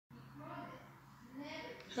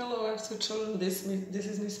Hello, ARSU children. This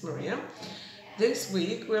is Miss Maria. This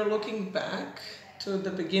week we are looking back to the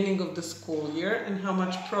beginning of the school year and how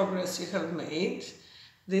much progress you have made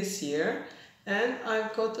this year. And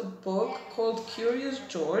I've got a book called Curious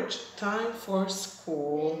George, Time for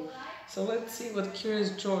School. So let's see what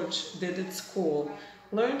Curious George did at school.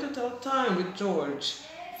 Learn to tell time with George.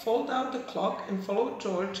 Fold out the clock and follow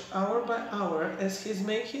George hour by hour as he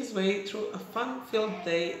makes his way through a fun-filled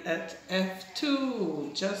day at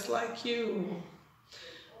F2, just like you.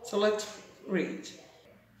 So let's read.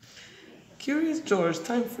 Curious George,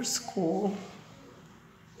 Time for School.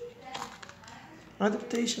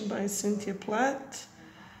 Adaptation by Cynthia Platt,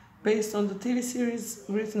 based on the TV series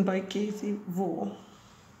written by Katie Vo.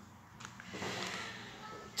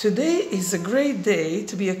 Today is a great day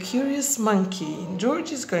to be a curious monkey.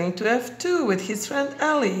 George is going to F2 with his friend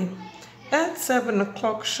Ellie. At 7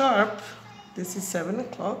 o'clock sharp, this is 7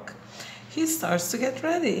 o'clock, he starts to get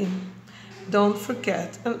ready. Don't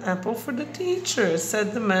forget an apple for the teacher,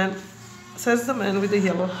 says the man with the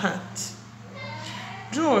yellow hat.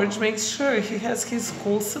 George makes sure he has his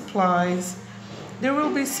school supplies. There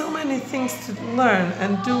will be so many things to learn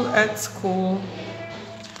and do at school.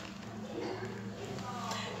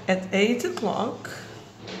 At 8 o'clock,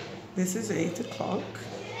 this is 8 o'clock,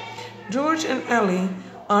 George and Ellie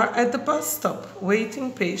are at the bus stop,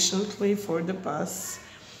 waiting patiently for the bus.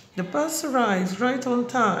 The bus arrives right on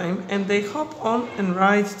time and they hop on and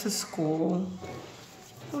ride to school.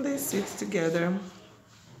 And they sit together.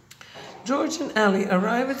 George and Ellie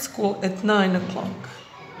arrive at school at 9 o'clock.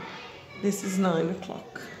 This is 9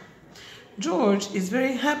 o'clock. George is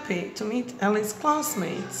very happy to meet Ellie's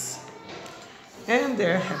classmates. And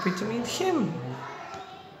they're happy to meet him.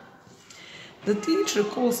 The teacher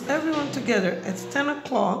calls everyone together at 10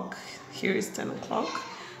 o'clock, here is 10 o'clock,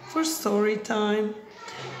 for story time.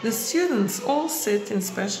 The students all sit in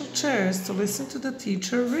special chairs to listen to the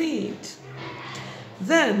teacher read.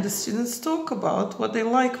 Then the students talk about what they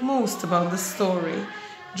like most about the story.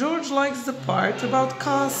 George likes the part about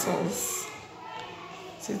castles.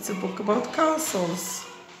 So it's a book about castles.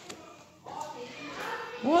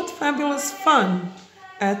 What fabulous fun!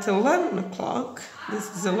 At 11 o'clock,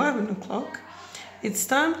 this is 11 o'clock, it's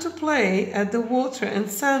time to play at the water and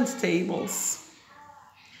sand tables.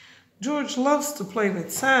 George loves to play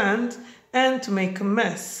with sand and to make a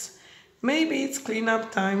mess. Maybe it's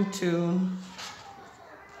cleanup time too.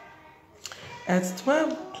 At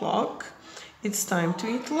 12 o'clock, it's time to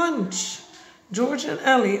eat lunch. George and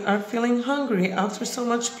Ellie are feeling hungry after so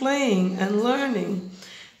much playing and learning.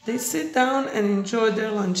 They sit down and enjoy their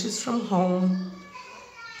lunches from home.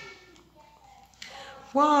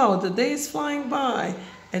 Wow, the day is flying by.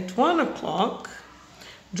 At 1 o'clock,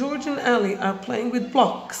 George and Ellie are playing with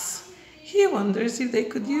blocks. He wonders if they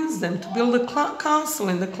could use them to build a castle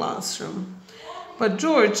in the classroom. But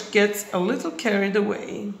George gets a little carried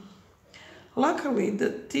away. Luckily,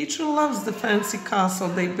 the teacher loves the fancy castle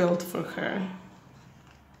they built for her.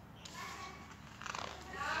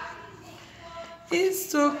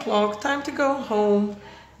 It's 2 o'clock, time to go home.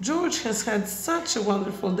 George has had such a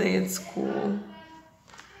wonderful day at school.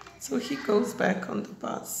 So he goes back on the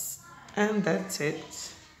bus. And that's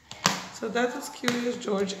it. So that was Curious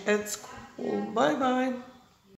George at school. Bye-bye.